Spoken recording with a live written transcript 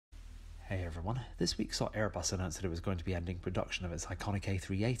Hey everyone, this week saw Airbus announce that it was going to be ending production of its iconic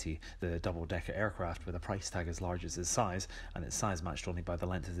A380, the double-decker aircraft with a price tag as large as its size, and its size matched only by the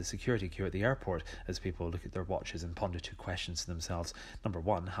length of the security queue at the airport, as people look at their watches and ponder two questions to themselves. Number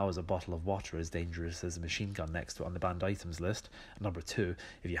one, how is a bottle of water as dangerous as a machine gun next to it on the banned items list? And number two,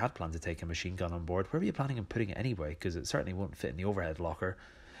 if you had planned to take a machine gun on board, where were you planning on putting it anyway, because it certainly won't fit in the overhead locker.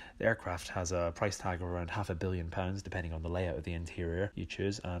 The aircraft has a price tag of around £500 million, depending on the layout of the interior you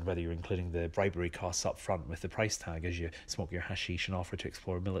choose and whether you're including the bribery costs up front with the price tag as you smoke your hashish and offer to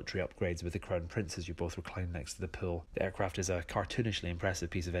explore military upgrades with the Crown Prince as you both recline next to the pool. The aircraft is a cartoonishly impressive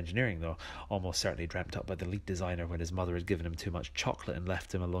piece of engineering, though, almost certainly dreamt up by the lead designer when his mother had given him too much chocolate and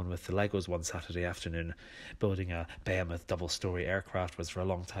left him alone with the Legos one Saturday afternoon. Building a behemoth double-storey aircraft was for a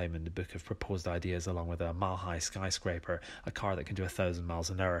long time in the book of proposed ideas, along with a mile-high skyscraper, a car that can do 1,000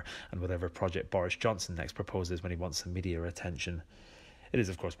 miles an hour, and whatever project Boris Johnson next proposes when he wants some media attention. It is,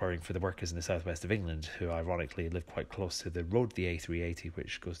 of course, worrying for the workers in the southwest of England, who ironically live quite close to the road the A380,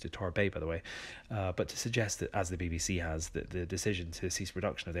 which goes to Torbay, by the way. But to suggest that, as the BBC has, that the decision to cease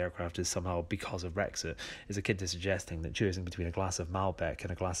production of the aircraft is somehow because of Brexit is akin to suggesting that choosing between a glass of Malbec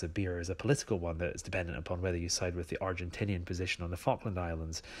and a glass of beer is a political one that is dependent upon whether you side with the Argentinian position on the Falkland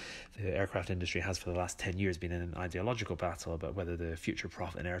Islands. The aircraft industry has for the last 10 years been in an ideological battle about whether the future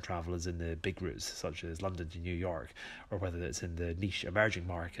profit in air travel is in the big routes, such as London to New York, or whether it's in the niche emerging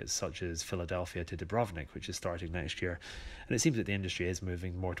markets such as Philadelphia to Dubrovnik, which is starting next year. And it seems that the industry is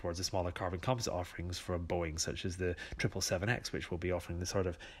moving more towards the smaller carbon composite offerings from Boeing, such as the 777X, which will be offering the sort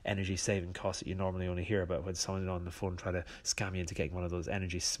of energy saving costs that you normally only hear about when someone on the phone try to scam you into getting one of those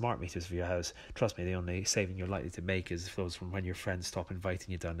energy smart meters for your house. Trust me, the only saving you're likely to make is those from when your friends stop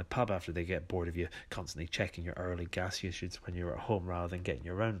inviting you down the pub after they get bored of you constantly checking your hourly gas usage when you're at home rather than getting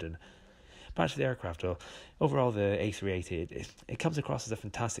your round in. Back to the aircraft, though. Overall, the A380, it comes across as a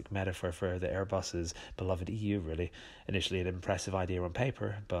fantastic metaphor for the Airbus's beloved EU, really. Initially an impressive idea on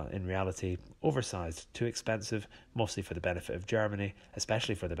paper, but in reality, oversized, too expensive, mostly for the benefit of Germany,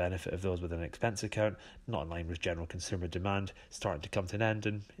 especially for the benefit of those with an expense account, not in line with general consumer demand, starting to come to an end,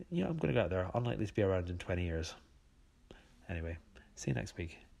 and, I'm going to go out there, unlikely to be around in 20 years. Anyway, see you next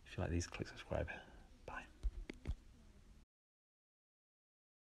week. If you like these, click subscribe.